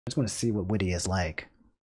just want to see what Whitty is like.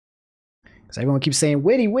 Because everyone keeps saying,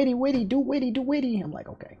 Whitty, Whitty, Whitty, do Whitty, do Whitty. I'm like,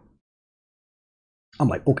 okay.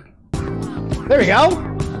 There we go.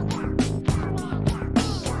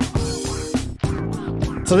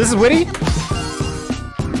 So this is Whitty?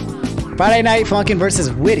 Friday Night Funkin'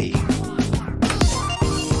 versus Whitty.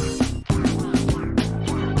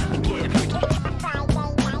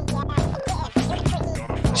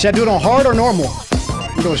 Should I do it on hard or normal?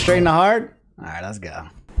 You go straight into hard? Alright, let's go.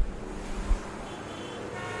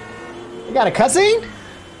 They got a cutscene?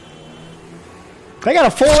 They got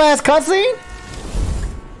a full ass cutscene?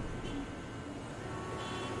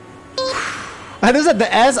 Is that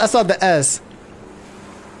the S? I saw the S.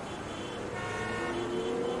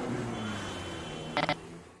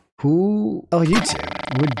 Who? Oh, you two.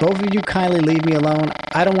 Would both of you kindly leave me alone?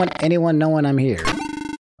 I don't want anyone knowing I'm here.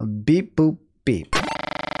 Beep, boop, beep.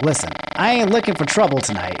 Listen, I ain't looking for trouble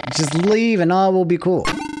tonight. Just leave and all will be cool.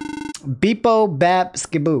 Beepo, bap,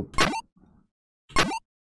 skiboop.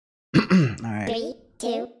 Alright. 3,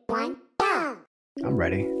 2, 1, go! I'm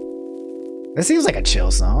ready. This seems like a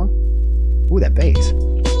chill song. Ooh, that bass.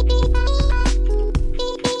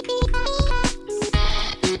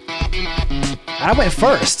 I went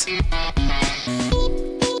first.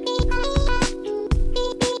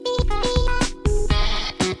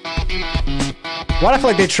 Why do I feel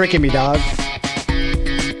like they're tricking me, dog?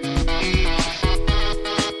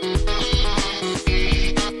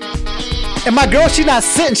 And my girl, she's not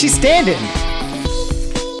sitting, she's standing.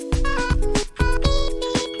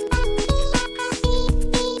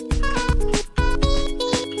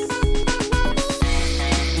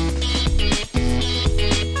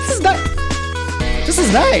 This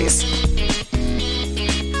is nice.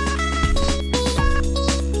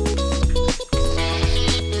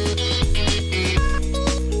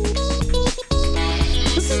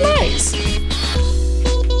 This is nice.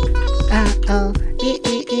 Uh-oh,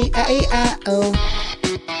 E-E-E-I-E-I-O.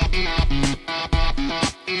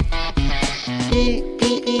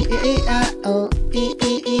 E-E-E-I-E-I-O.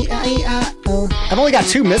 E-E-E-I-E-I-O. I've only got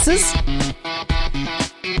 2 misses?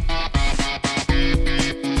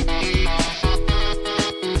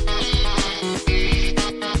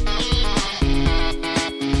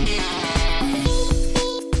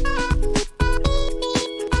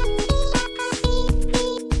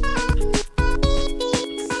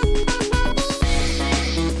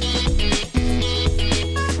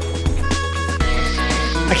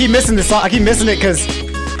 I keep missing this song. I keep missing it because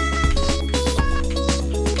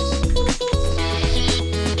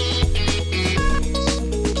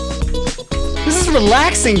this is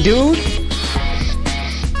relaxing, dude.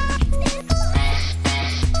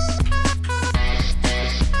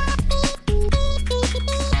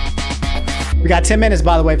 We got 10 minutes,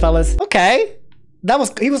 by the way, fellas. Okay,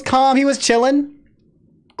 he was calm. He was chilling.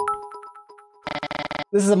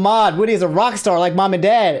 This is a mod. Whitty is a rock star like Mom and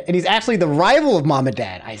Dad, and he's actually the rival of Mom and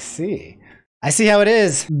Dad. I see. I see how it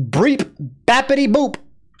is. Breep, bappity boop.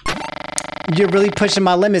 You're really pushing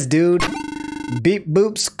my limits, dude. Beep,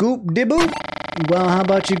 boop, scoop, de boop. Well, how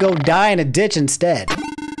about you go die in a ditch instead?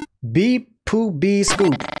 Beep, poop, bee,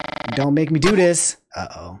 scoop. Don't make me do this.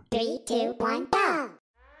 Uh-oh. 3, 2, 1, go!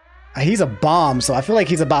 He's a bomb, so I feel like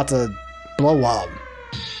he's about to blow up.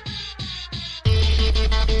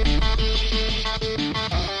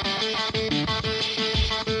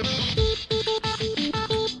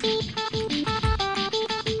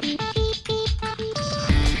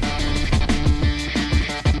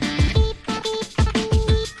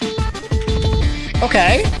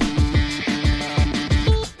 Okay.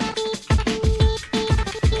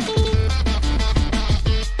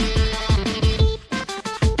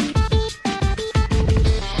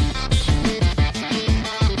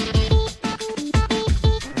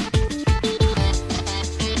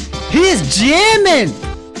 He is jamming.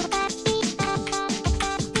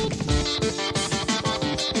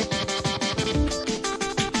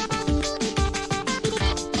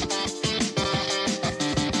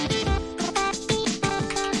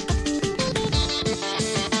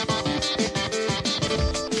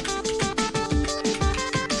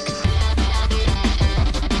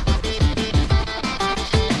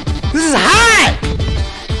 This is hot!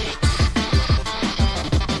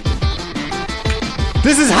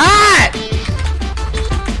 This is hot!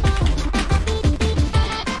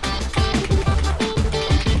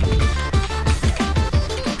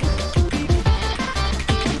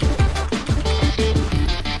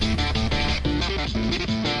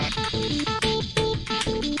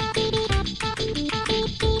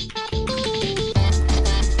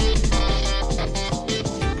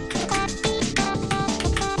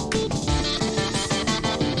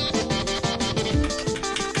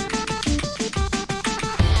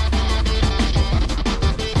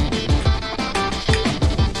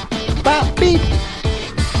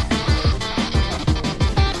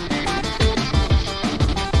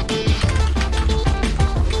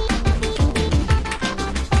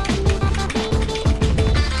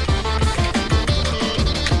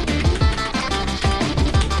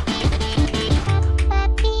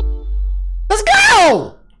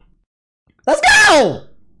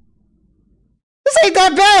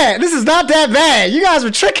 ain't that bad. This is not that bad. You guys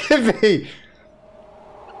were tricking me.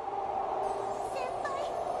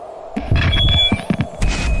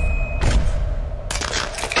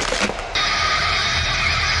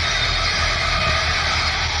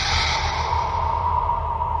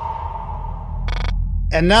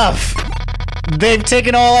 Enough. They've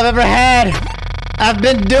taken all I've ever had. I've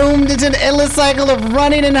been doomed into an endless cycle of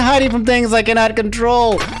running and hiding from things I cannot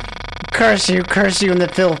control. Curse you, and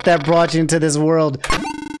the filth that brought you into this world.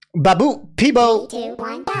 Babu, Peebo. 3, 2,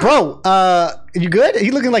 1, go. Bro, you good?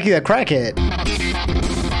 He looking like he's a crackhead.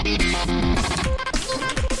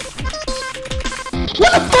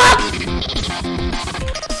 What the fuck?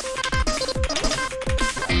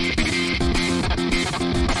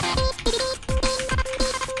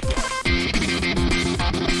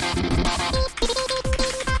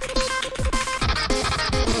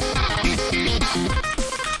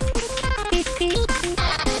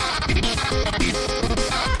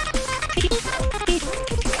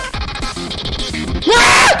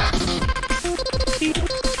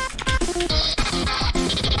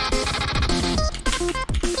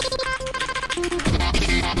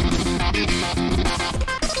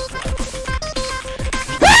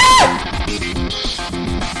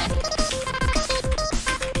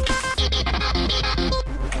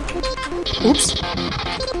 Oops.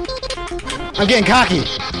 I'm getting cocky.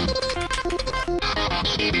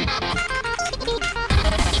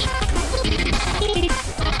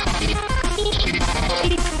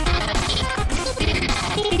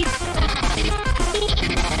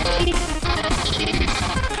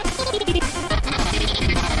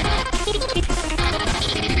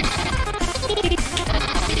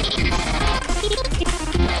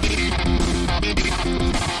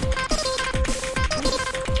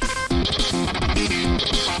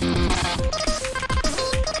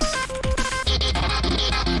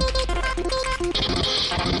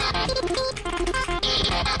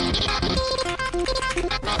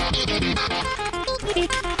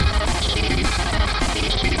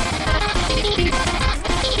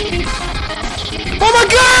 Oh my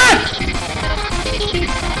god!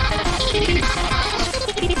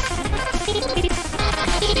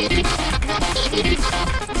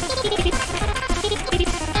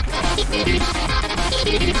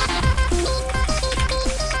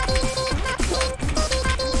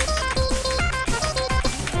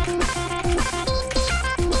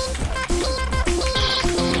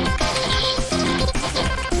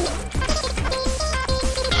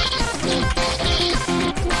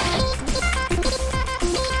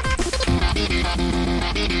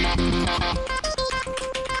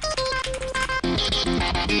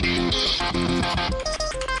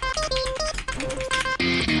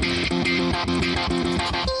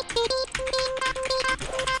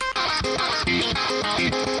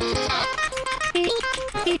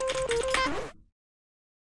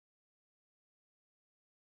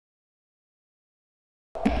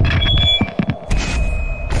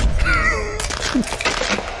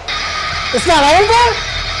 It's not over?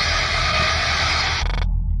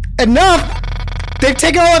 Enough? They've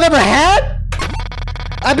taken all I've ever had?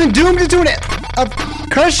 I've been doomed into a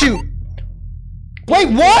curse you. Wait,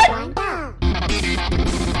 what? 1, go.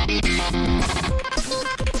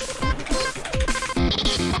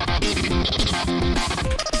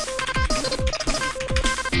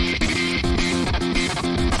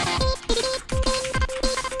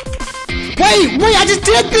 Wait, I just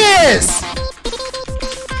did this!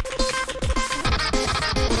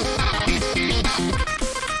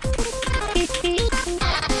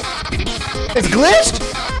 It's glitched?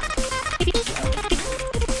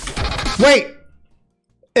 Wait.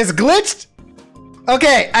 It's glitched?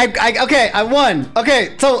 Okay, I won.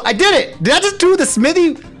 Okay, so I did it. Did I just do the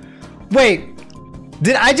smithy? Wait.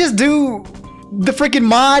 Did I just do the freaking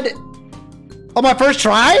mod on my first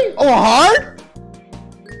try? On hard?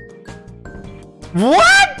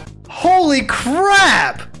 What? Holy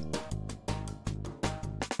crap.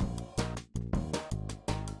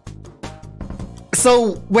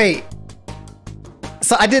 So, wait.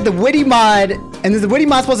 So I did the Whitty mod, and the Whitty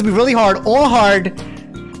mod's supposed to be really hard, on hard.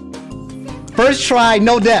 First try,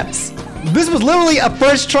 no deaths. This was literally a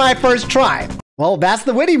first try. Well, that's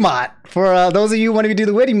the Whitty mod. For those of you who want to do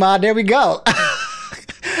the Whitty mod, there we go.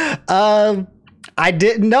 I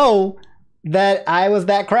didn't know that I was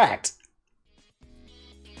that cracked.